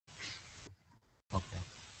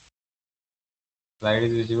Slide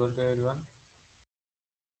is visible to everyone.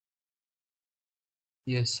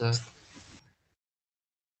 Yes, sir.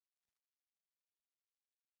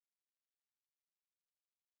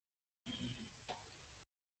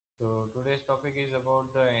 So today's topic is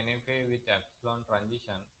about the NFA with epsilon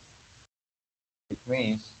transition. It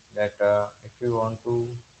means that if you want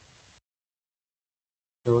to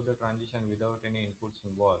show the transition without any inputs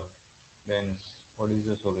involved, then what is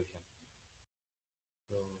the solution?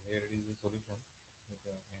 So here is the solution with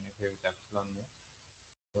the NFA with epsilon move.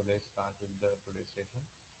 So let's start with the today's session.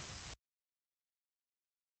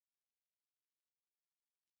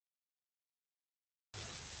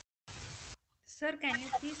 Sir, can you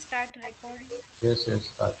please start recording? Yes,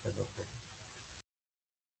 started. Okay.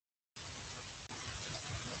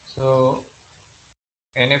 So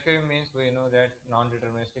NFA means we know that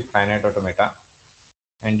non-deterministic finite automata,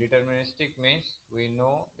 and deterministic means we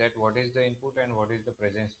know that what is the input and what is the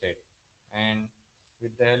present state, and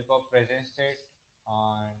with the help of present state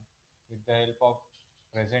and with the help of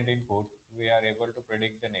present input we are able to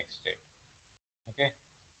predict the next state. Okay,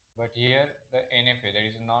 but here the NFA, that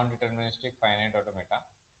is non-deterministic finite automata,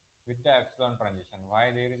 with the epsilon transition. Why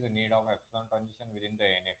there is a need of epsilon transition within the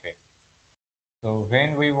NFA? So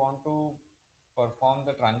when we want to perform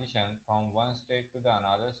the transition from one state to the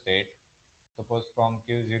another state, suppose from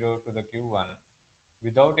Q0 to the Q1,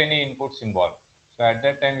 without any inputs involved. So at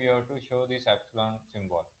that time we have to show this epsilon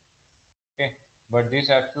symbol. Okay, but this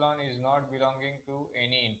epsilon is not belonging to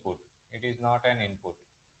any input. It is not an input.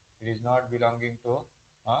 It is not belonging to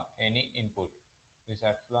any input. This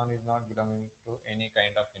epsilon is not belonging to any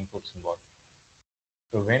kind of input symbol.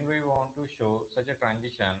 So when we want to show such a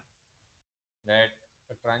transition, that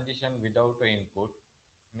a transition without an input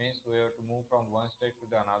means we have to move from one state to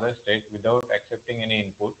the another state without accepting any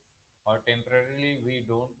input, or temporarily we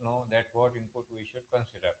don't know that what input we should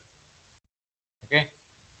consider. Okay,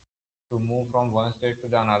 to move from one state to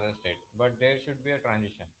the another state, but there should be a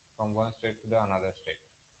transition from one state to the another state.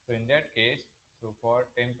 So in that case, so for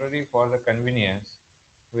temporary, for the convenience,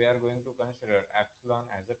 we are going to consider epsilon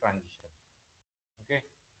as a transition. Okay,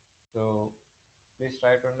 so please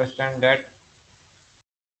try to understand that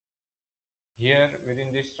here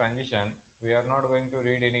within this transition, we are not going to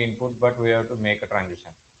read any input, but we have to make a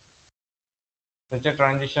transition. Such a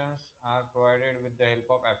transitions are provided with the help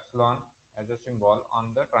of epsilon as a symbol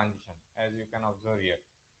on the transition, as you can observe here,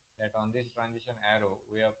 that on this transition arrow,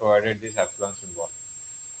 we have provided this epsilon symbol.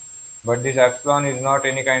 But this epsilon is not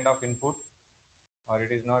any kind of input, or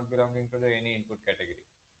it is not belonging to the any input category.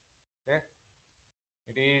 Okay?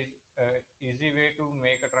 It is an easy way to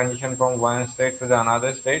make a transition from one state to the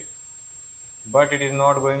another state, but it is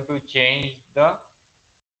not going to change the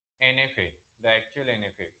NFA, the actual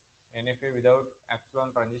NFA. NFA without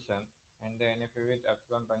epsilon transition and the NFA with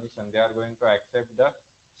epsilon transition, they are going to accept the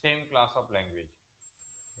same class of language.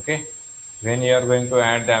 Okay. When you are going to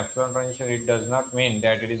add the epsilon transition, it does not mean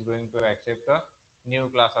that it is going to accept a new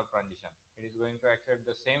class of transition. It is going to accept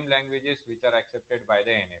the same languages which are accepted by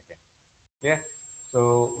the NFA. Yeah.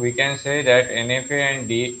 So we can say that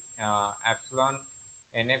NFA and epsilon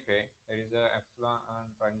NFA, that is the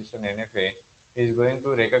epsilon transition NFA, is going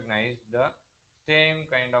to recognize the same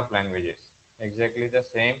kind of languages, exactly the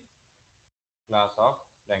same class of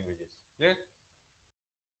languages. Clear?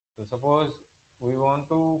 So suppose we want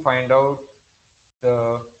to find out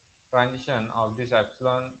the transition of this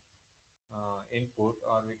epsilon input,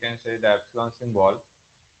 or we can say the epsilon symbol.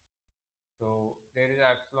 So there is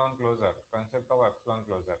epsilon closure, concept of epsilon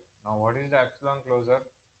closure. Now what is the epsilon closure?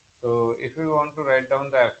 So if we want to write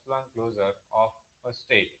down the epsilon closure of a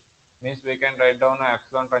state, means we can write down an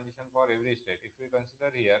epsilon transition for every state. If we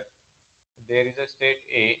consider here, there is a state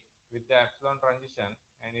A with the epsilon transition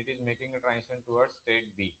and it is making a transition towards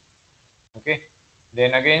state B. Okay.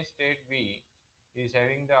 Then again state B is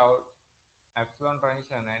having the epsilon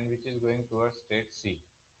transition and which is going towards state C.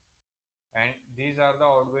 And these are the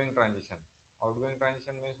outgoing transition. Outgoing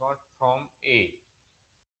transition means what? From A,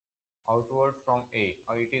 outward from A,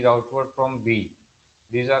 or it is outward from B.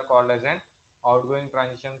 These are called as an outgoing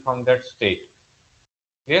transition from that state.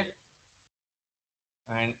 Okay?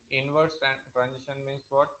 And inverse transition means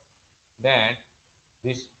what? That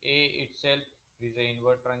this A itself is an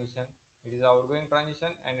inward transition. It is outgoing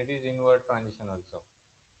transition and it is inward transition also.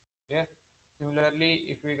 Yeah.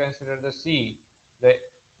 Similarly, if we consider the C,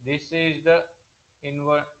 this is the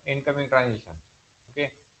inward incoming transition.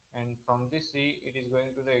 Okay, and from this C, it is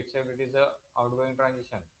going to the itself. It is the outgoing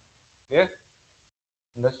transition. Yeah.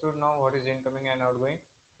 Understood now what is incoming and outgoing?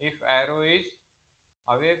 If arrow is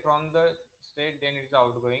away from the state, then it is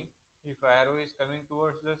outgoing. If arrow is coming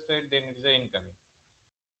towards the state, then it is the incoming.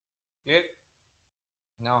 Clear?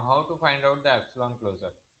 Now how to find out the epsilon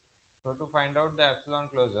closure? So to find out the epsilon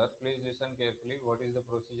closure, please listen carefully what is the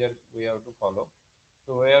procedure we have to follow.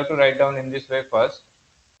 So we have to write down in this way first.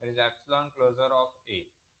 There is epsilon closure of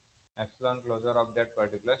A, epsilon closure of that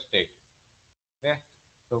particular state. Okay.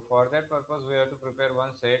 So for that purpose, we have to prepare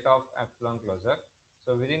one set of epsilon closure.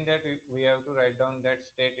 So within that, we have to write down that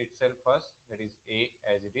state itself first, that is A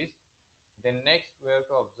as it is. Then next, we have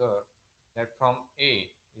to observe that from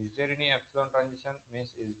A, is there any epsilon transition?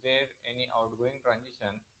 Means, is there any outgoing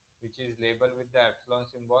transition which is labeled with the epsilon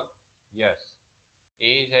symbol? Yes.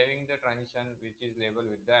 A is having the transition which is labeled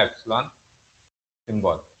with the epsilon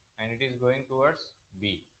symbol, and it is going towards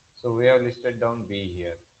B. So we have listed down B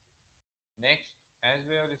here. Next, as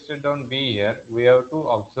we have listed down B here, we have to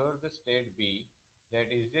observe the state B, that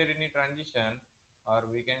is there any transition, or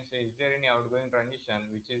we can say is there any outgoing transition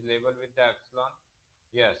which is labeled with the epsilon?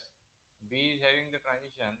 Yes, B is having the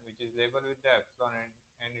transition which is labeled with the epsilon,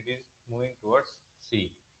 and it is moving towards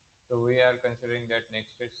C. So we are considering that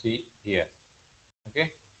next state C here.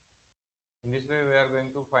 Okay. In this way, we are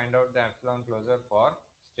going to find out the epsilon closure for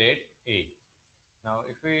state A. Now,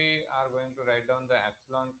 if we are going to write down the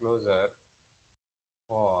epsilon closure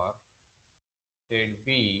for state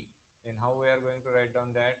B, then how we are going to write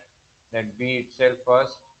down that B itself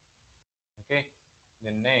first, okay?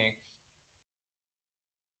 Then next,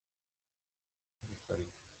 sorry,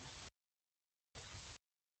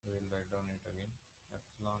 we will write down it again.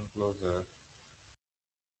 Epsilon closure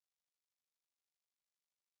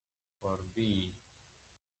for B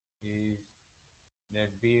is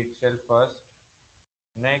that B itself first.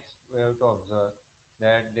 Next, we have to observe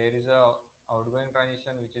that there is a outgoing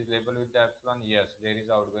transition which is labeled with the epsilon. Yes, there is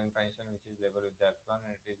outgoing transition which is labeled with the epsilon,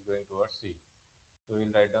 and it is going towards C. So we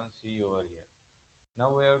will write down C over here.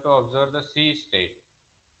 Now we have to observe the C state.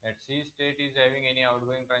 At C state is having any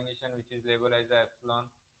outgoing transition which is labeled as the epsilon?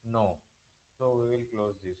 No. So we will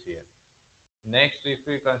close this here. Next, if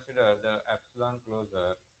we consider the epsilon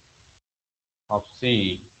closure of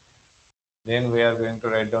C, then we are going to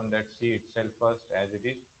write down that C itself first as it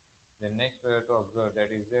is. Then next we have to observe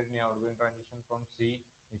that is there any outgoing transition from C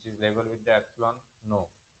which is labeled with the epsilon?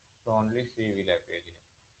 No. So only C will appear here.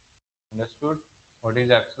 Understood? What is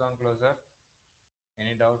epsilon closure?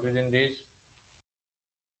 Any doubt within this?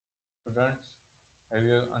 Students, have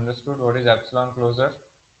you understood what is epsilon closure?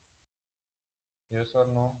 Yes or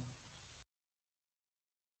no?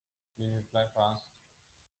 Please reply fast.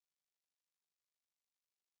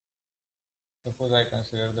 Suppose I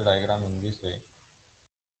consider the diagram in this way.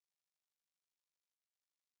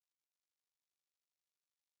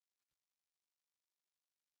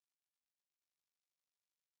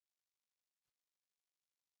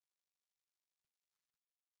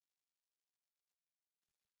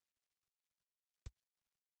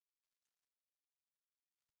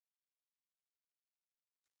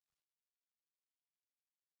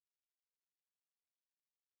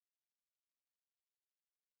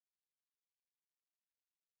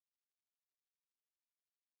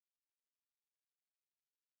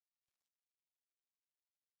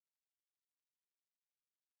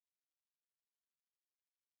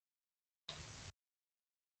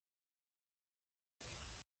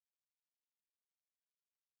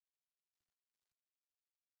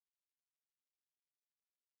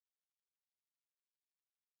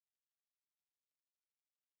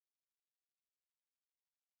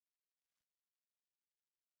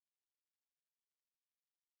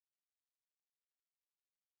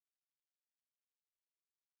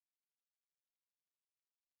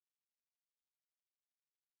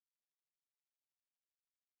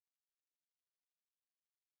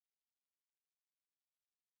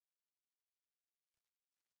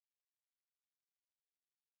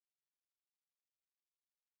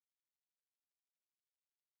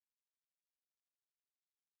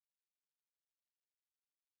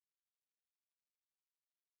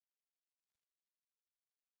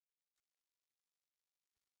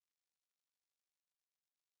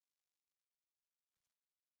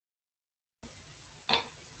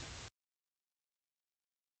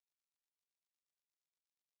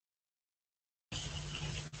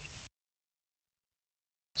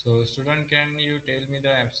 So student, can you tell me the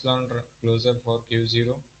epsilon closure for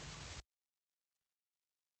Q0?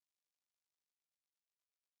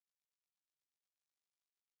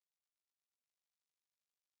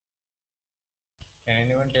 Can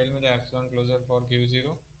anyone tell me the epsilon closure for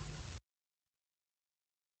Q0?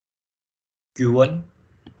 Q1.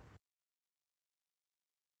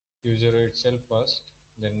 Q0 itself first,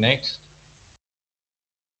 then next.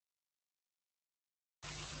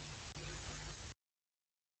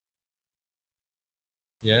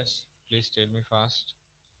 Yes, please tell me fast.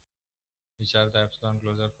 which are the epsilon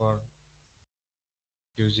closure for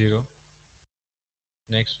Q0.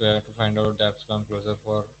 Next, we have to find out the epsilon closure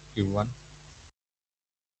for Q1.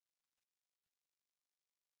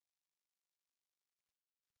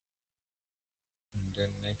 And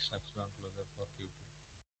then next epsilon closure for Q2.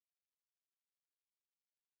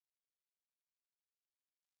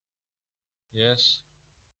 Yes,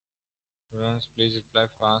 students, please reply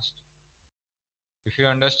fast. If you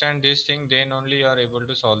understand this thing, then only you are able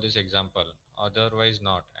to solve this example. Otherwise,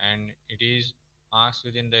 not. And it is asked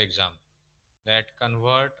within the exam that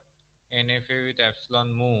convert NFA with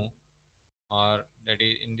epsilon mu, or that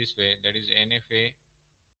is in this way, that is NFA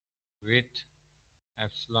with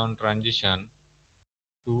epsilon transition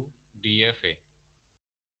to DFA.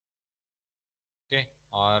 Okay,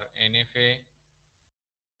 or NFA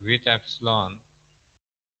with epsilon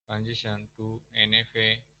transition to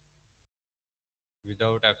NFA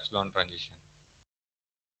without epsilon transition.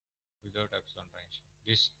 Without epsilon transition.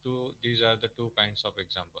 These are the two kinds of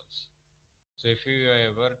examples. So if you are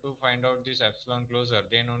ever to find out this epsilon closure,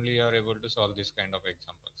 then only you are able to solve this kind of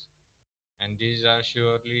examples. And these are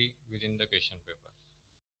surely within the question paper.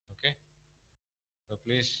 Okay. So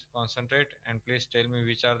please concentrate and please tell me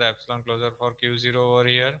which are the epsilon closure for Q0 over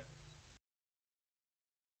here.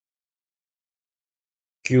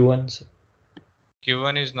 Q1, sir.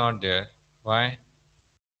 Q1 is not there. Why?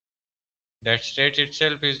 That state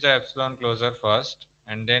itself is the epsilon closure first,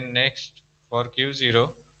 and then next for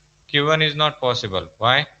Q0, Q1 is not possible.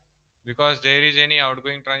 Why? Because there is any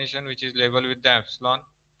outgoing transition which is labeled with the epsilon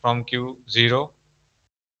from Q0.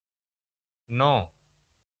 No,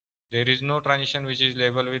 there is no transition which is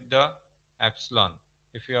labeled with the epsilon.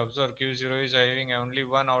 If you observe, Q0 is having only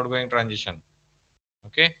one outgoing transition.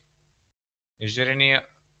 Okay. Is there any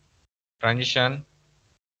transition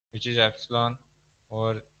which is epsilon,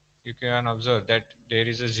 or you can observe that there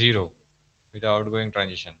is a 0 with the outgoing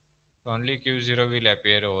transition. So only Q0 will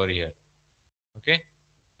appear over here. Okay.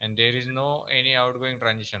 And there is no any outgoing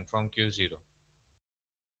transition from Q0.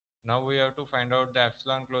 Now we have to find out the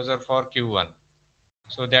epsilon closure for Q1.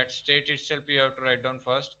 So that state itself you have to write down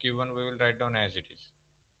first. Q1 we will write down as it is.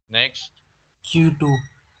 Next, Q2.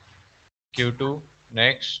 Q2.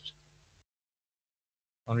 Next,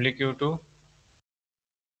 only Q2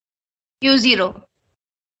 Q0.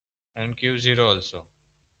 and Q0 also.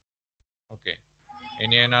 Okay.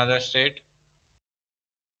 Any another state?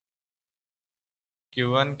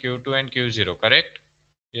 Q1, Q2 and Q0, correct?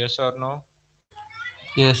 Yes or no?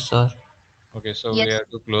 Yes, sir. Okay, so we Yes. have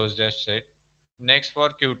to close that state. Next for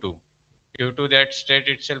Q2. Q2, that state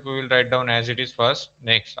itself we will write down as it is first.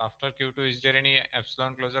 Next, after Q2, is there any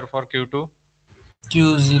epsilon closure for Q2?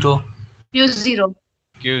 Q0. Q0.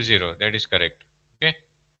 Q0, that is correct. Okay.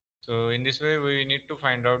 So in this way, we need to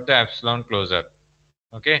find out the epsilon closure.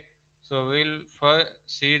 Okay. So we'll first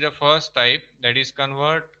see the first type, that is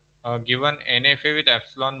convert given NFA with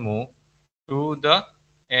epsilon mu to the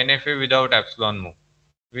NFA without epsilon mu.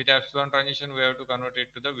 With epsilon transition, we have to convert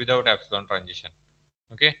it to the without epsilon transition.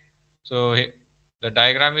 Okay. So the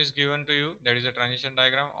diagram is given to you. That is a transition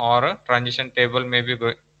diagram, or a transition table may be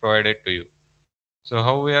provided to you. So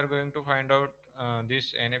how we are going to find out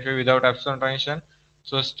this NFA without epsilon transition?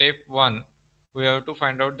 So step 1, we have to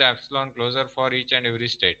find out the epsilon closure for each and every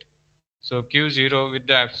state. So Q0 with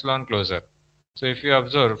the epsilon closure. So if you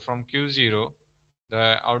observe from Q0,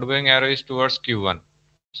 the outgoing arrow is towards Q1.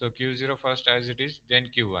 So Q0 first as it is, then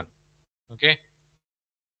Q1. Okay.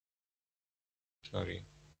 Sorry.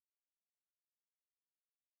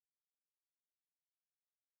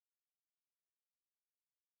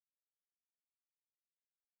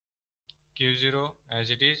 Q0 as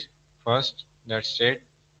it is first, that state,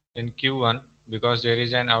 then Q1 because there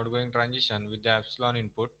is an outgoing transition with the epsilon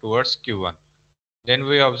input towards Q1. Then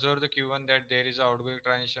we observe the Q1 that there is an outgoing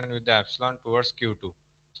transition with the epsilon towards Q2.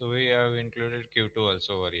 So we have included Q2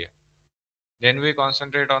 also over here. Then we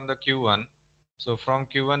concentrate on the Q1. So from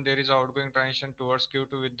Q1 there is an outgoing transition towards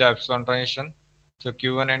Q2 with the epsilon transition. So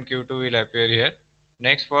Q1 and Q2 will appear here.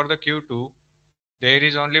 Next for the Q2, there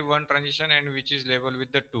is only one transition and which is labeled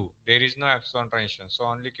with the 2. There is no epsilon transition. So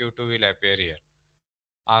only Q2 will appear here.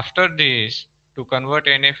 After this, to convert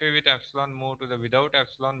NFA with epsilon mu to the without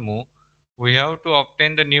epsilon mu, we have to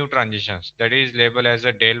obtain the new transitions, that is labeled as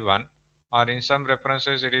a del 1, or in some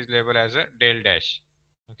references it is labeled as a del dash.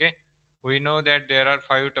 Okay. We know that there are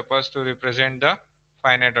 5 tuples to represent the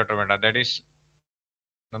finite automata, that is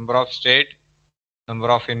number of state, number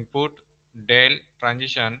of input, del,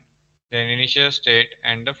 transition, then initial state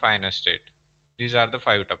and the final state. These are the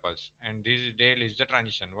 5 tuples, and this del is the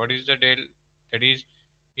transition. What is the del? That is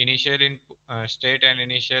initial state and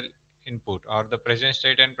initial input, or the present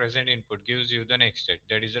state and present input gives you the next state.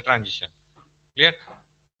 That is the transition. Clear?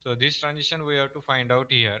 So this transition we have to find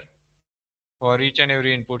out here for each and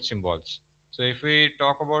every input symbols. So if we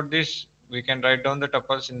talk about this, we can write down the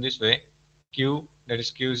tuples in this way. Q, that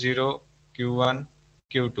is Q0, Q1,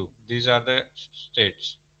 Q2. These are the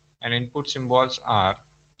states. And input symbols are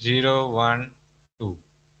 0, 1, 2.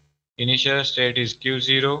 Initial state is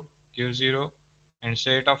Q0, Q0, and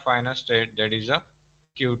state of final state, that is a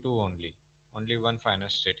Q2 only. Only one final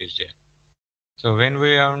state is there. So when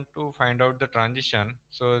we want to find out the transition,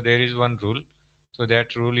 so there is one rule. So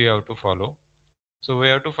that rule you have to follow. So we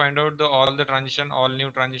have to find out all the transition, all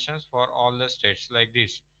new transitions for all the states like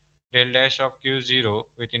this. Del dash of Q0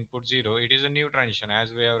 with input 0, it is a new transition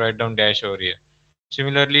as we have write down dash over here.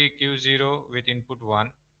 Similarly, Q0 with input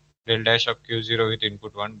 1, del dash of Q0 with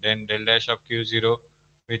input 1, then del dash of Q0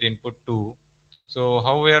 with input 2. So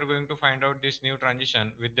how we are going to find out this new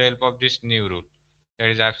transition with the help of this new rule? That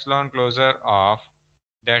is epsilon closure of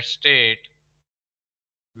that state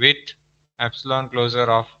with epsilon closure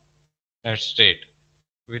of that state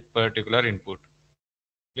with particular input.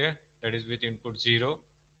 Clear? That is with input 0,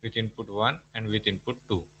 with input 1, and with input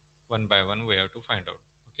 2. One by one we have to find out.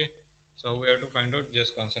 Okay. So we have to find out,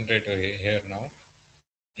 just concentrate here now.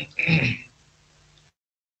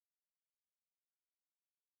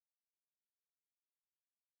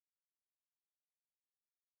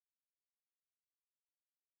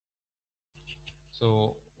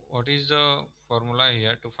 So what is the formula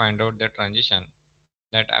here to find out the transition?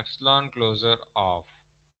 That epsilon closure of.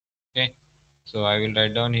 Okay. So I will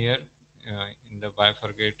write down here in the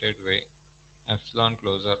bifurcated way, epsilon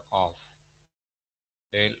closure of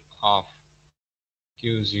del of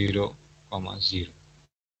Q0 comma 0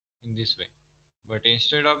 in this way. But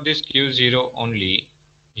instead of this Q0 only,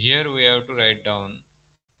 here we have to write down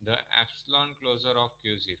the epsilon closure of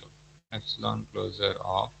Q0. Epsilon closure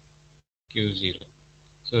of Q0.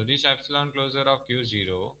 So this epsilon closure of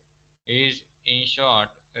Q0 is in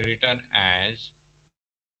short written as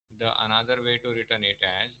the another way to written it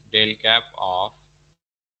as del cap of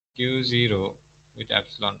Q0 with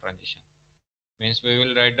epsilon transition. Means we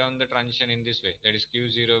will write down the transition in this way, that is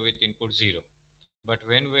Q0 with input 0. But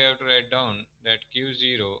when we have to write down that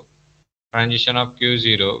Q0 transition of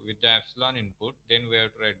Q0 with the epsilon input, then we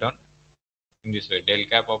have to write down in this way, del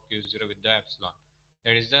cap of Q0 with the epsilon.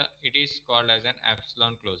 That is it is called as an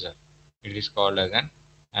epsilon closure. It is called as an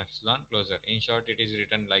epsilon closure. In short, it is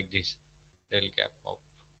written like this, del cap of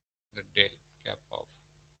the del cap of.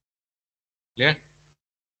 Clear?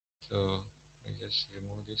 So I just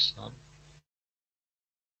remove this one.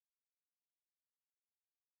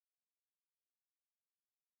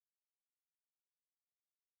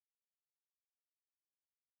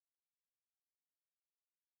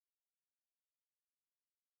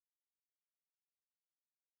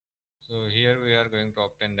 So here we are going to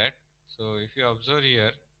obtain that. So if you observe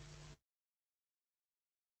here,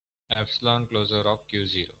 epsilon closure of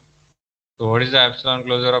Q0. So what is the epsilon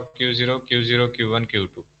closure of Q0? Q0, Q1,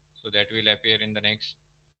 Q2. So that will appear in the next.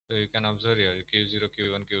 So you can observe here Q0,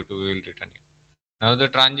 Q1, Q2 will return here. Now the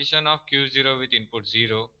transition of Q0 with input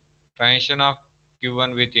 0, transition of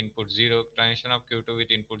Q1 with input 0, transition of Q2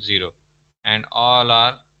 with input 0, and all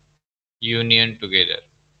are union together,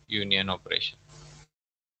 union operation.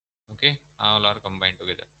 Okay, all are combined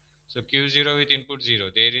together. So Q0 with input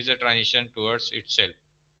 0, there is a transition towards itself,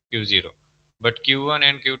 Q0. But Q1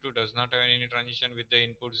 and Q2 does not have any transition with the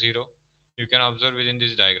input 0. You can observe within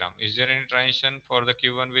this diagram. Is there any transition for the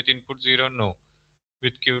Q1 with input 0? No.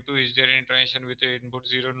 With Q2, is there any transition with the input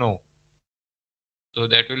 0? No. So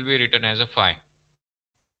that will be written as a phi.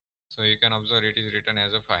 So you can observe it is written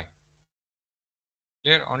as a phi.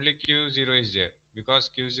 Here only Q0 is there because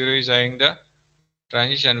Q0 is having the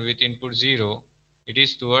transition with input 0. It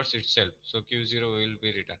is towards itself. So Q0 will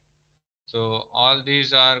be written. So all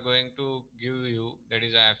these are going to give you, that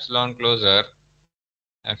is a epsilon closure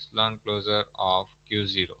of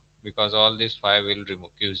Q0, because all these five will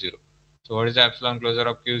remove Q0. So what is the epsilon closure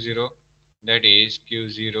of Q0? That is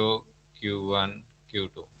Q0, Q1,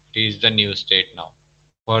 Q2. It is the new state now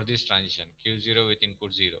for this transition, Q0 with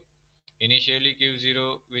input 0. Initially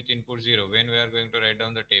Q0 with input 0, when we are going to write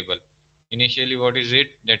down the table, initially what is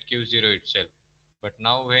it? That Q0 itself. But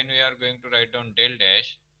now when we are going to write down del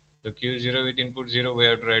dash, so Q0 with input 0, we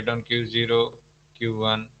have to write down Q0,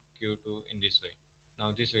 Q1, Q2 in this way.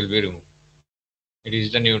 Now this will be removed. It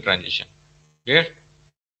is the new transition. Clear?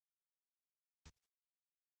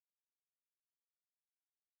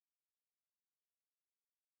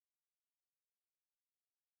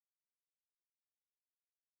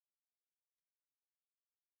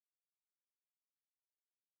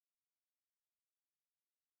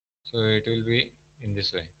 So it will be in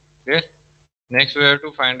this way. Clear? Next, we have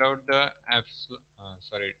to find out the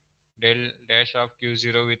del dash of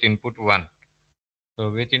Q0 with input 1. So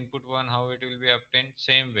with input 1, how it will be obtained?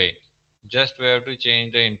 Same way. Just we have to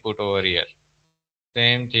change the input over here.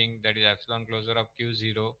 Same thing, that is epsilon closure of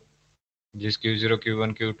Q0, this Q0,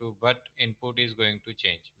 Q1, Q2, but input is going to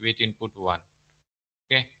change with input 1.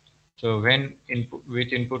 Okay. So when input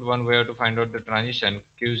with input 1, we have to find out the transition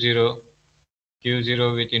Q0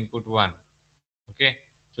 with input 1. Okay.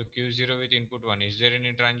 So Q0 with input 1. Is there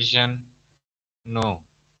any transition? No.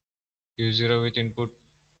 Q0 with input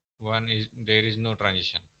 1 is there is no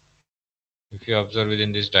transition. If you observe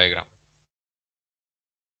within this diagram.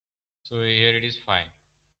 So here it is fine.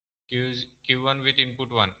 Q1 with input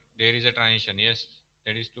 1, there is a transition. Yes,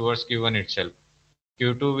 that is towards Q1 itself.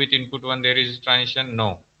 Q2 with input 1, there is a transition.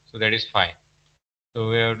 No. So that is fine. So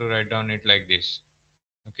we have to write down it like this.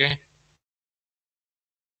 Okay.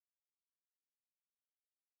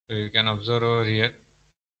 So you can observe over here.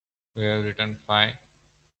 We have written phi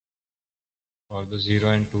for the 0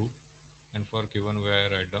 and 2, and for Q1 we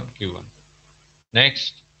have write down Q1.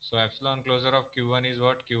 Next, so epsilon closure of Q1 is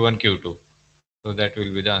what? Q1, Q2. So that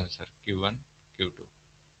will be the answer, Q1, Q2.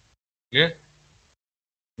 Clear?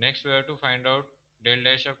 Next, we have to find out del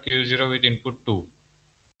dash of Q0 with input 2.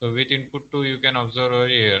 So with input 2, you can observe over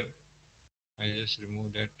here. I just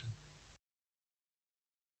remove that.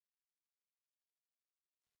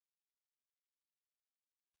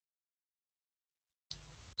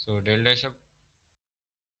 So del dash of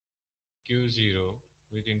Q0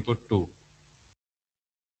 with input 2.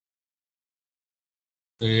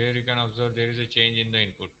 So here you can observe there is a change in the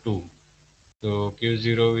input 2. So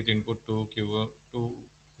Q0 with input 2, Q2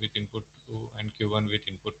 with input 2, and Q1 with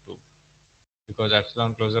input 2. Because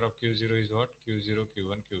epsilon closure of Q0 is what? Q0,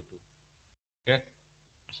 Q1, Q2. Okay.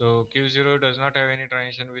 So Q0 does not have any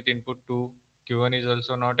transition with input 2. Q1 is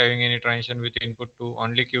also not having any transition with input 2.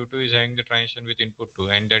 Only Q2 is having the transition with input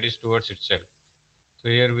 2, and that is towards itself. So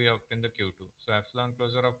here we obtain the Q2. So epsilon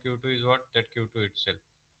closure of Q2 is what? That Q2 itself.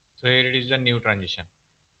 So here it is the new transition.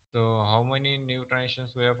 So how many new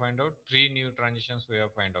transitions we have find out? 3 new transitions we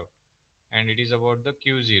have find out. And it is about the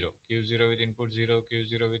Q0. Q0 with input 0,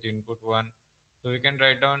 Q0 with input 1. So we can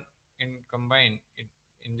write down in combine it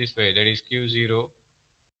in this way. That is Q0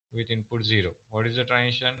 with input 0. What is the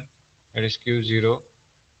transition? That is Q0,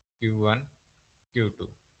 Q1,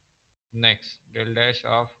 Q2. Next, del dash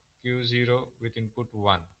of Q0 with input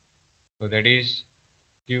 1. So that is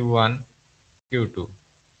Q1, Q2.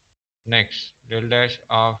 Next, del dash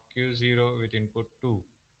of Q0 with input 2.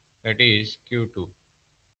 That is Q2.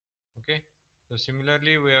 Okay. So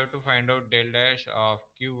similarly, we have to find out del dash of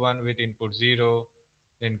Q1 with input 0,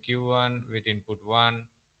 then Q1 with input 1,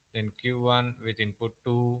 then Q1 with input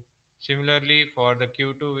 2. Similarly, for the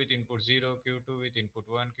Q2 with input 0, Q2 with input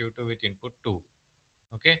 1, Q2 with input 2.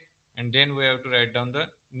 Okay. And then we have to write down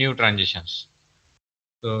the new transitions.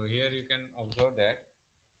 So here you can observe that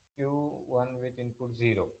Q1 with input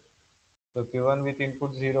 0. So Q1 with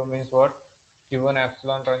input 0 means what? Q1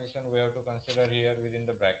 epsilon transition we have to consider here within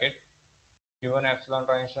the bracket. Q1 epsilon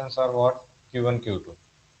transitions are what? Q1, Q2.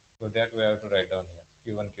 So that we have to write down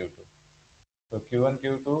here. Q1, Q2. So Q1,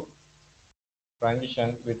 Q2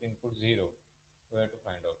 transition with input 0. We have to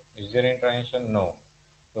find out. Is there any transition? No.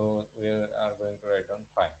 So we are going to write down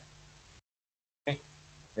 5. Okay.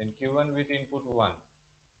 Then Q1 with input 1.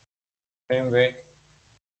 Same way.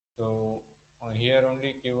 So on here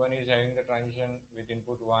only Q1 is having the transition with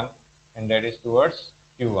input 1, and that is towards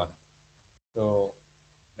Q1. So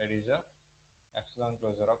that is a epsilon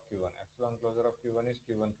closure of Q1. Epsilon closure of Q1 is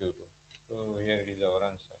Q1, Q2. So here it is our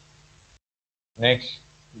answer. Next,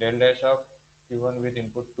 del dash of Q1 with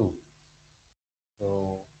input 2.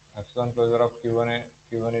 So epsilon closure of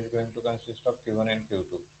Q1 is going to consist of Q1 and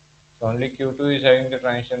Q2. So only Q2 is having the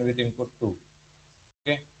transition with input 2.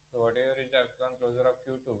 Okay. So whatever is the epsilon closure of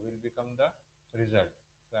Q2 will become the result.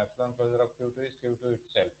 So epsilon closure of Q2 is Q2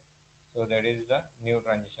 itself. So that is the new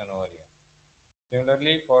transition over here.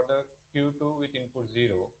 Similarly, for the Q2 with input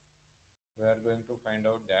 0, we are going to find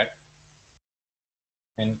out that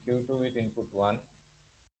and Q2 with input 1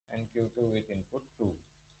 and Q2 with input 2.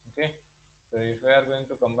 Okay. So if we are going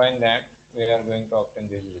to combine that, we are going to obtain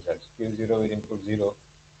these results. Q0 with input 0,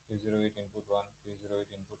 Q0 with input 1, Q0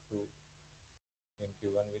 with input 2, then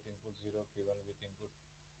Q1 with input 0, Q1 with input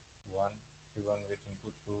 1, Q1 with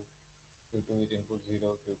input 2, Q2 with input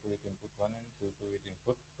 0, Q2 with input 1, and Q2 with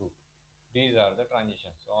input 2. These are the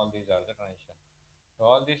transitions. All these are the transitions. So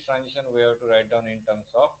all these transitions we have to write down in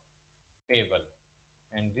terms of table.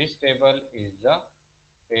 And this table is the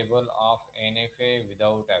table of NFA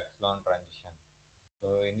without epsilon transition.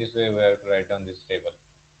 So in this way, we have to write down this table.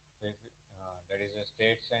 So if, that is a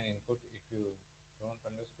states and input. If you don't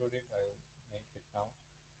understood it, I will make it now.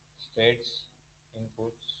 States,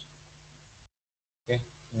 inputs. Okay,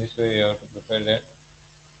 in this way you have to prepare that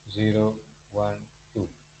 0, 1, 2.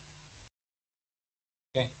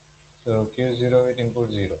 Okay, so Q0 with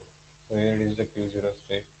input 0. So here it is the Q0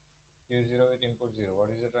 state. Q0 with input 0. What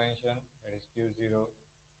is the transition? That is Q0,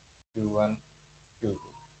 Q1, Q2.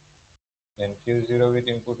 Then Q0 with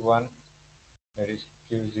input 1. That is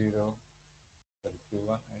Q0, sorry,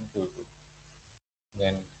 Q1 and Q2.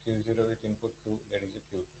 Then Q0 with input 2. That is a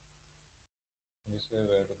Q2. This way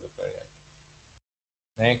we have to prepare that.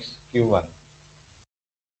 Next, Q1.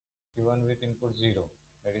 Q1 with input 0.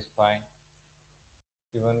 That is pi.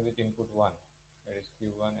 Q1 with input 1. That is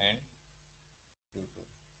Q1 and Q2.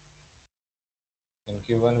 Then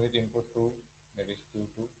Q1 with input 2. That is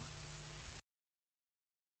Q2.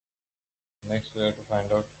 Next, we have to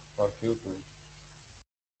find out for Q2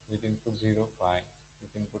 with input 0 pi,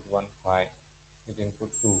 with input 1 pi, with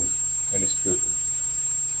input 2, that is Q2.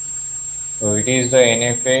 So it is the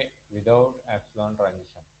NFA without epsilon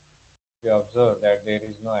transition. We observe that there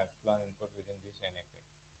is no epsilon input within this NFA.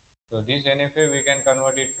 So this NFA we can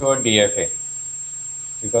convert it to a DFA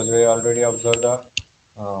because we already observed the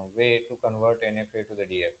way to convert NFA to the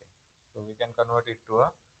DFA. So we can convert it to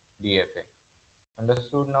a DFA.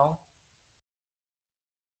 Understood now?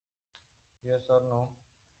 Yes or no?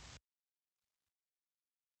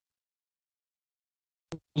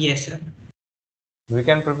 Yes, sir. We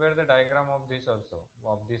can prepare the diagram of this also,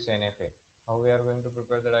 of this NFA. How we are going to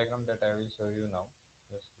prepare the diagram, that I will show you now.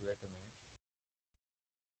 Just wait a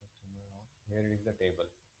minute. Here is the table.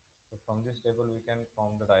 So from this table we can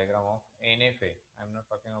form the diagram of NFA. I am not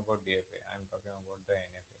talking about DFA, I am talking about the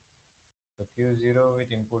NFA. So Q0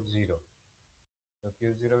 with input 0. So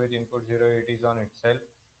Q0 with input 0, it is on itself.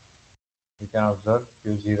 You can observe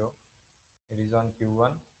Q0. It is on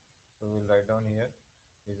Q1. So we will write down here.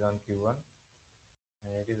 It is on Q1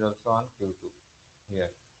 and it is also on Q2.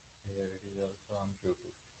 Here. Here it is also on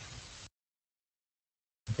Q2.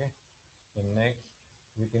 Okay. Then next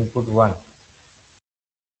with input 1.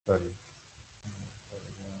 Sorry.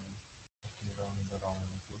 Wrong the wrong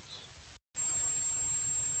inputs.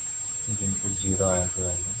 With input 0 I have to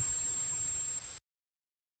write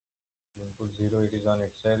down. Input 0 it is on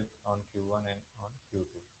itself on Q1 and on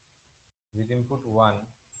Q2. With input 1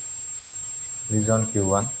 it is on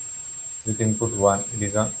Q1. With input 1 it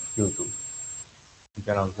is on Q2. You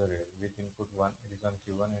can observe here. With input 1 it is on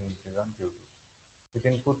Q1 and it is on Q2. With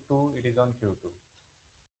input 2 it is on Q2.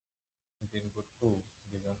 With input 2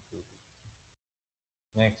 it is on Q2.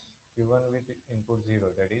 Next Q1 with input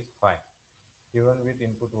 0, that is 5. Q1 with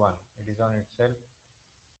input 1 it is on itself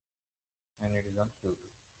and it is on Q2.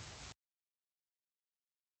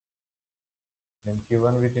 Then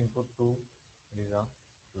Q1 with input 2 it is on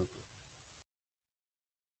Q2.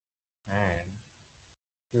 And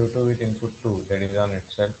Q2 with input 2 that is on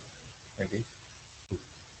itself, that is 2.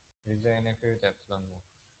 This is the NFA with epsilon move.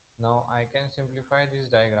 Now I can simplify this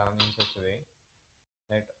diagram in such a way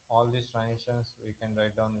that all these transitions we can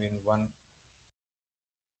write down in one,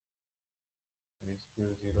 this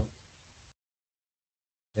Q0.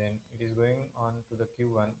 Then it is going on to the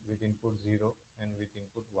Q1 with input 0 and with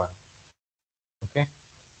input 1. Okay.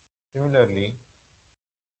 Similarly,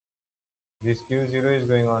 this Q0 is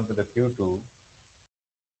going on to the Q2.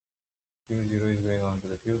 Q0 is going on to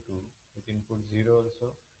the Q2 with input 0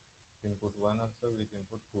 also, with input 1 also, with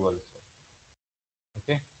input 2 also.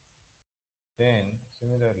 Okay. Then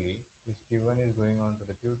similarly, this Q1 is going on to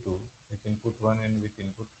the Q2 with input 1 and with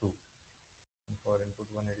input 2. And for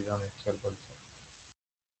input 1 it is on itself also.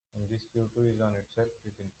 And this Q2 is on itself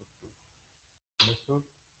with input 2. Understood?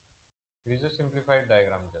 It is a simplified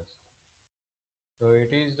diagram just. So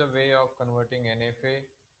it is the way of converting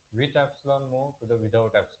NFA with epsilon move to the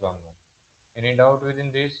without epsilon move. Any doubt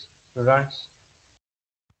within this, students?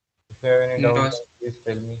 If you have any No, doubt, please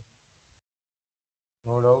tell me.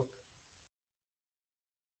 No doubt?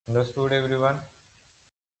 Understood everyone?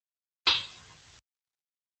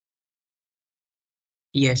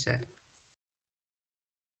 yes, sir.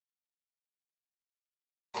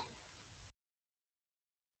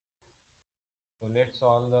 So let's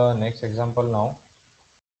solve the next example now.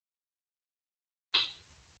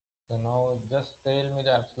 So now just tell me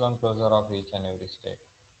the epsilon closure of each and every state.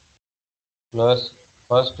 Plus,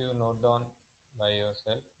 first you note down by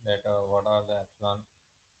yourself that what are the epsilon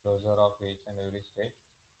closure of each and every state.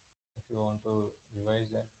 If you want to revise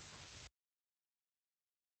that.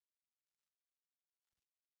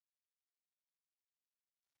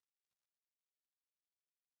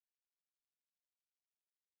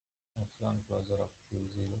 epsilon closure of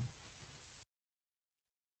Q0.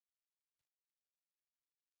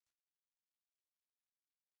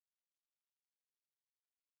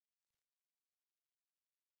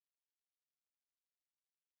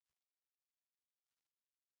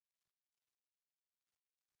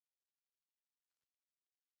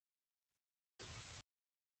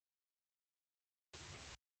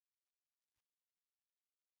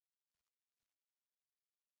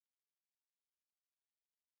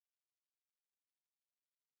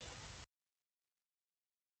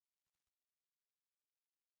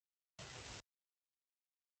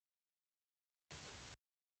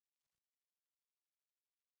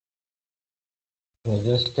 So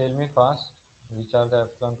just tell me fast, which are the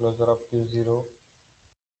epsilon closure of Q0?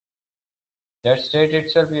 That state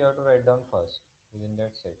itself you have to write down first within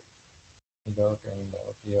that set. Without any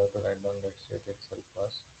doubt, you have to write down that state itself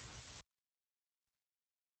first.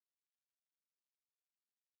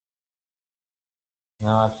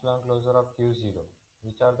 Now epsilon closure of Q0.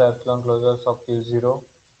 Which are the epsilon closures of Q0?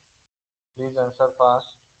 Please answer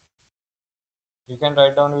fast. You can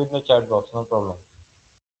write down in the chat box, no problem.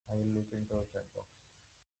 I will look into the chat box.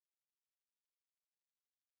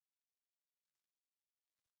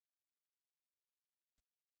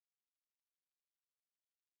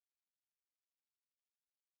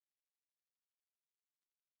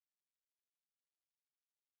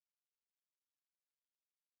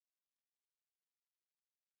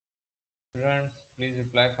 Students, please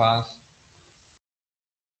reply fast.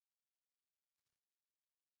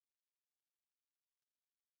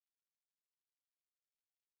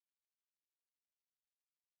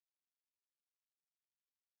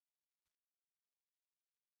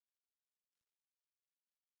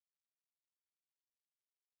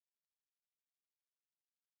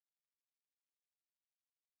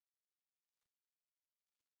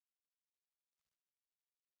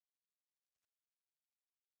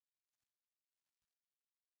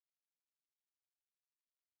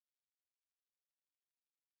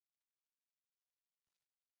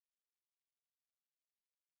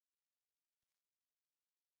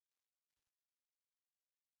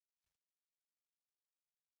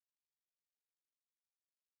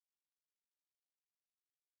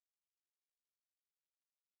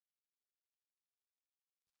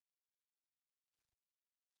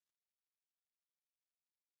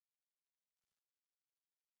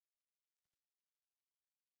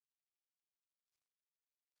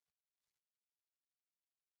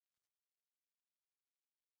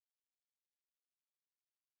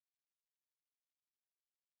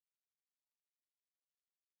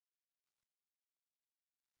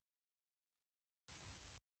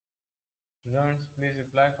 Students, please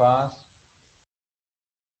reply fast.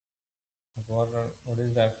 What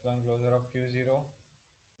is the epsilon closure of Q0?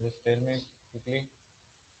 Just tell me quickly.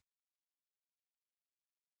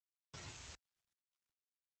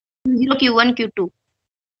 Q0, Q1, Q2.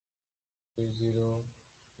 Q0,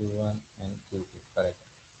 Q1 and Q2. Correct.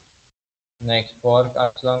 Next, for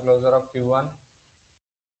epsilon closure of Q1,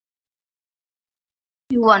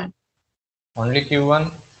 Q1. only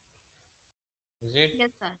Q1. Is it?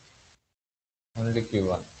 Yes, sir. Only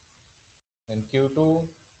Q1. Then Q2,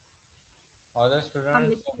 other students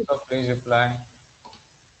Only also please reply.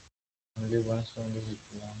 Only one student is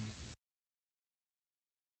replying.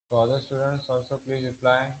 So other students also please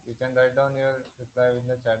reply. You can write down your reply in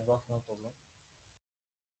the chat box, no problem.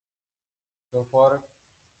 So for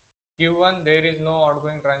Q1, there is no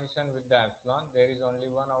outgoing transition with the epsilon. There is only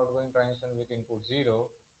one outgoing transition with input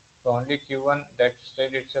 0. So only Q1, that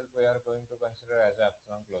state itself we are going to consider as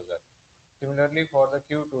epsilon closure. Similarly, for the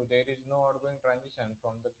Q2, there is no outgoing transition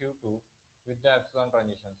from the Q2 with the epsilon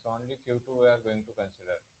transition. So only Q2 we are going to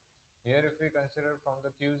consider. Here, if we consider from the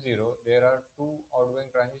Q0, there are two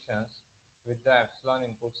outgoing transitions with the epsilon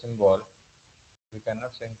input symbol. We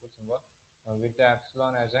cannot say input symbol with the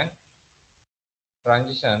epsilon as an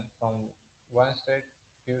transition from one state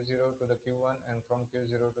Q0 to the Q1 and from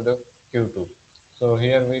Q0 to the Q2. So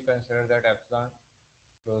here we consider that epsilon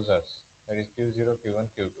closures, that is Q0, Q1,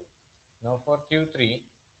 Q2. Now for Q3,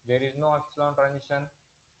 there is no epsilon transition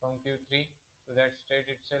from Q3, so that state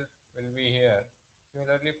itself will be here.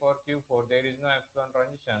 Similarly for Q4, there is no epsilon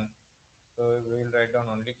transition, so we will write down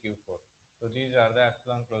only Q4. So these are the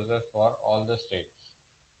epsilon closures for all the states.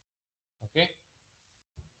 Okay.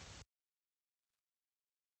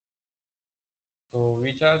 So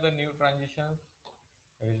which are the new transitions?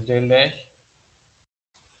 There is del dash.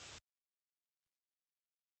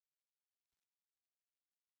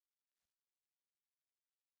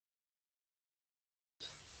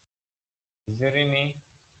 Is there any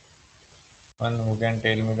one who can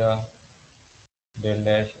tell me the del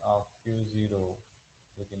dash of Q0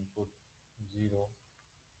 with input 0,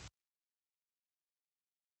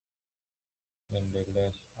 then del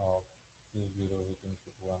dash of Q0 with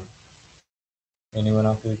input 1. Any one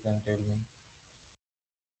of you can tell me?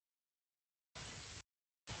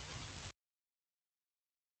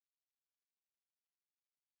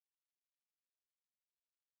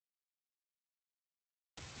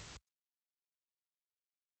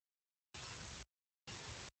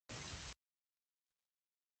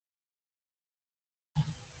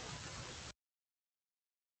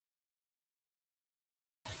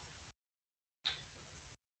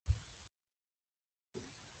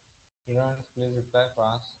 Students, please reply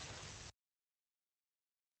fast.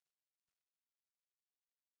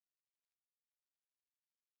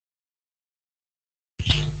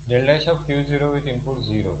 Del dash of Q0 with input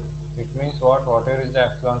 0. It means what? Whatever is the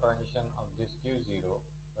epsilon transition of this Q0,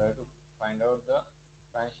 we have to find out the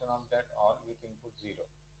transition of that all with input 0.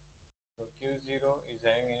 So Q0 is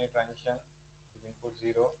having any transition with input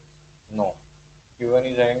 0? No.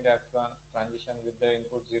 Q1 is having the epsilon transition with the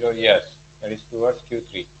input 0? Yes. That is towards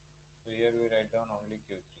Q3. So here we write down only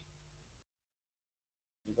Q3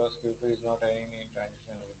 because Q2 is not having any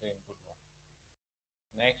transition with the input 1.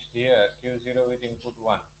 Next here Q0 with input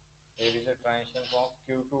 1. There is a transition from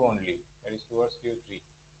Q2 only, that is towards Q3.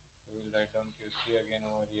 We will write down Q3 again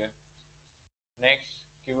over here. Next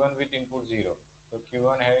Q1 with input 0. So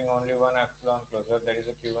Q1 having only one epsilon closure, that is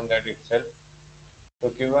a Q1 that itself. So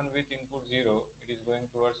Q1 with input 0, it is going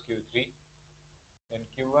towards Q3. Then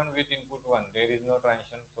Q1 with input 1, there is no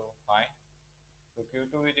transition, so fine. So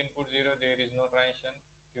Q2 with input 0, there is no transition.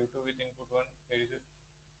 Q2 with input 1, there is a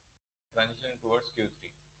transition towards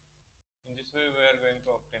Q3. In this way, we are going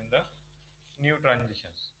to obtain the new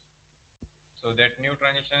transitions. So that new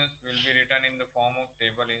transitions will be written in the form of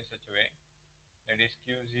table in such a way, that is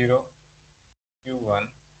Q0,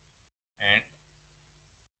 Q1 and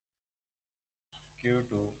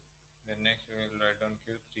Q2. Then next we will write down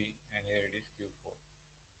Q3 and here it is Q4.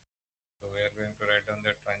 So we are going to write down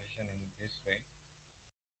the transition in this way.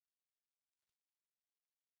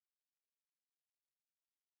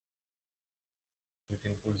 With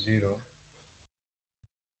input 0,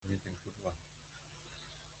 with input 1.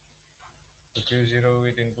 So Q0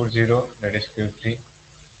 with input 0, that is Q3.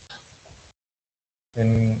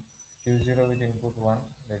 Then Q0 with input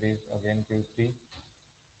 1, that is again Q3.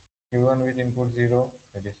 Q1 with input 0,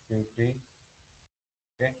 that is Q3.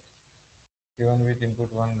 Okay. Q1 with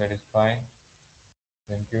input 1, that is 5.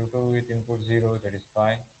 Then Q2 with input 0, that is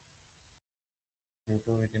 5.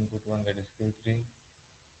 Q2 with input 1, that is Q3.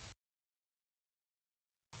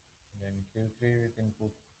 Then Q3 with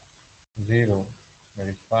input 0, that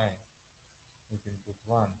is 5. With input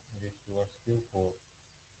 1, it is towards Q4.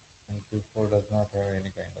 And Q4 does not have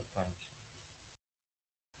any kind of transition.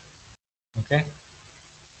 Okay?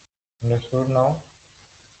 Understood now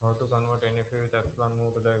how to convert NFA with epsilon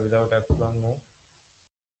move to the without epsilon move?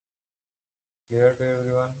 Clear to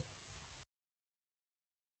everyone?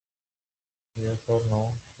 Yes or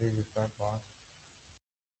no? Please reply fast.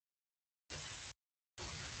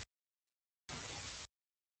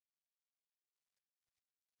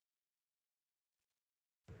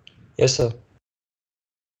 Yes, sir.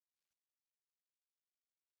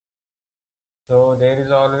 So there is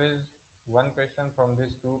always one question from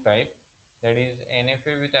these two types, that is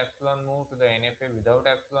NFA with epsilon move to the NFA without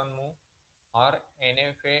epsilon move or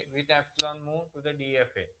NFA with epsilon move to the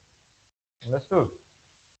DFA. Understood?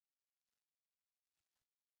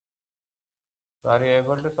 So are you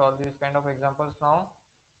able to solve these kind of examples now?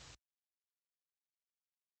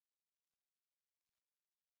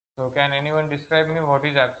 So can anyone describe me what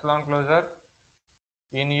is epsilon closure?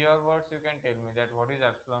 In your words, you can tell me that what is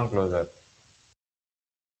epsilon closure.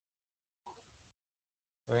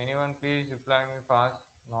 So anyone please reply me fast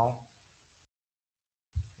now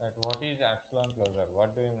that what is epsilon closure?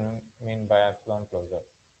 What do you mean by epsilon closure?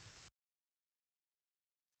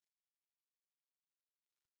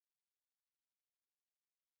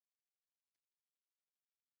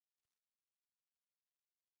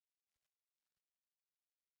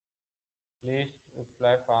 Please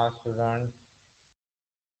reply fast, students.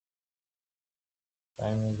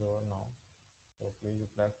 Time is over now. So please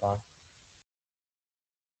reply fast.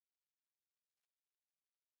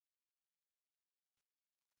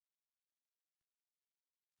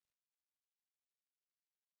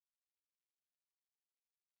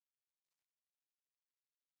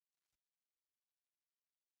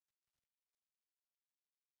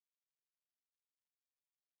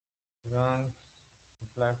 Students,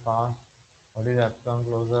 reply fast. What is epsilon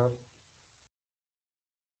closure?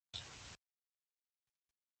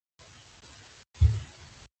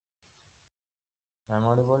 I'm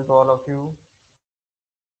audible to all of you.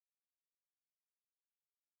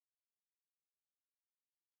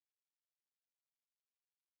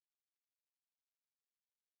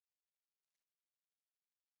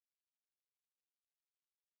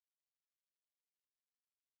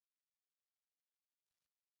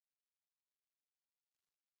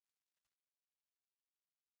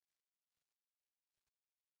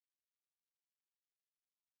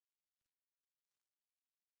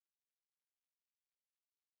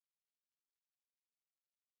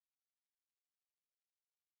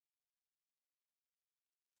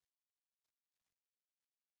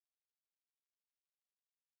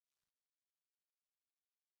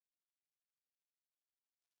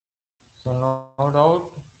 So no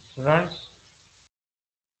doubt, students.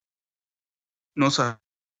 No, sir.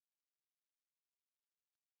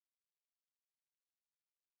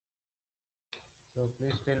 So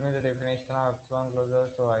please tell me the definition of epsilon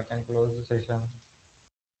closure so I can close the session.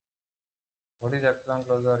 What is epsilon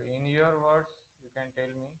closure? In your words, you can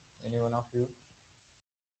tell me, any one of you.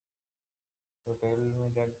 So tell me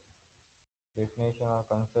that definition or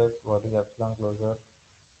concept, what is epsilon closure,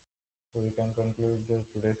 so we can conclude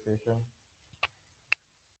this today's session.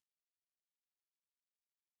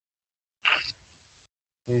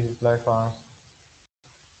 Please reply fast.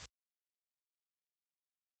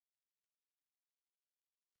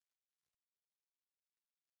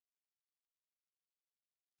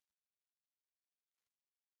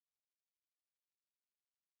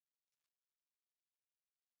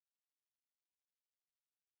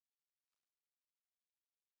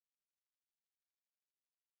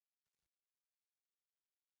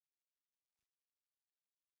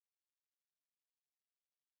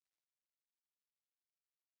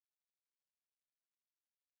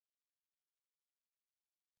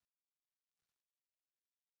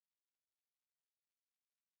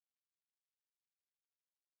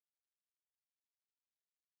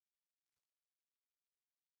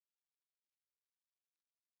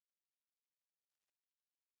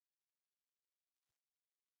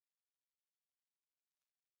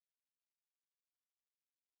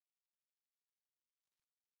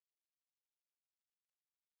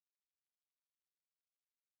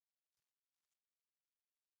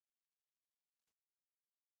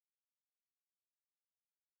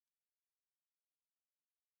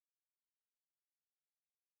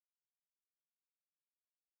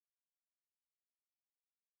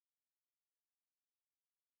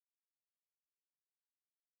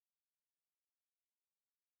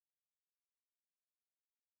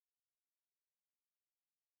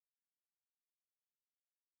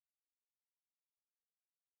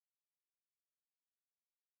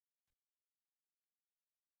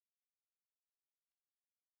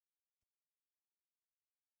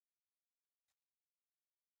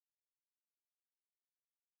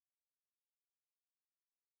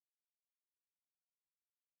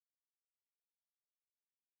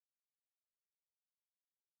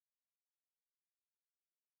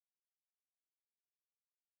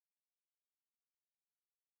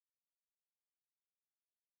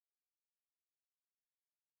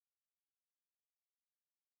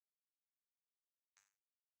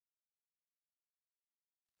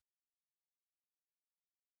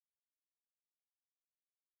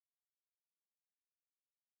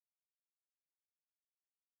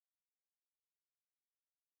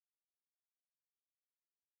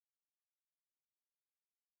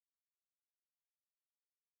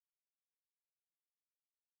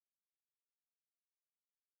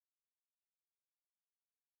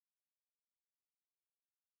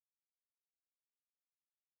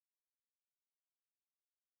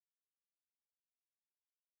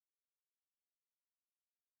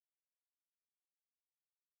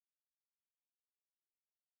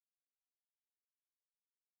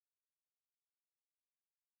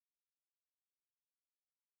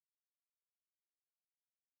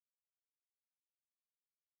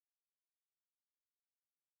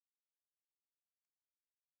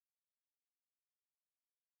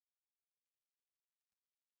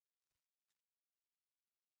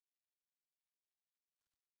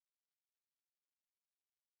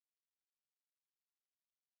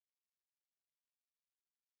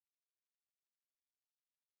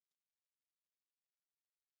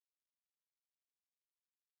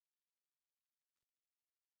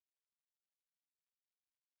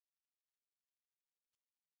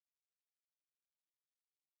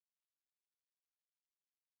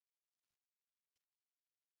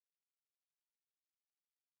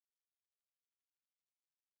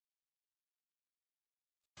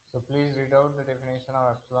 So please read out the definition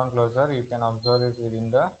of epsilon closure. You can observe it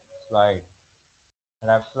within the slide.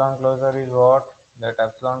 And epsilon closure is what? that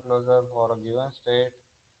epsilon closure for a given state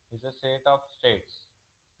is a set of states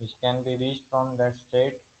which can be reached from that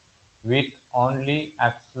state with only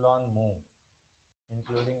epsilon move,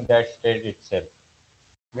 including that state itself.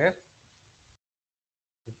 Yes?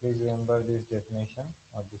 So please remember this definition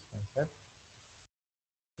or this concept.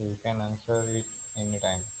 So you can answer it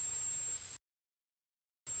anytime.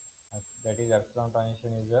 That is, epsilon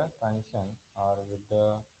transition is a transition or with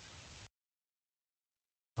the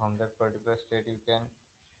from that particular state you can,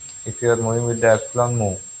 if you are moving with the epsilon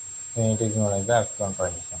move, then it is known as the epsilon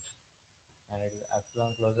transition. And it is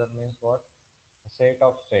epsilon closure means what? A set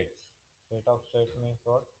of states. Set of states means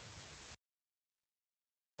what?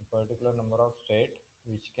 A particular number of states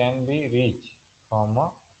which can be reached from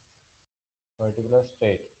a particular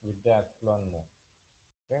state with the epsilon move.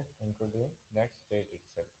 Okay, including that state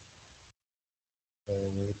itself. So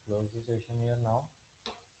we will close the session here now.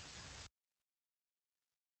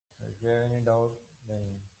 If you have any doubt,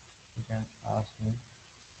 then you can ask me.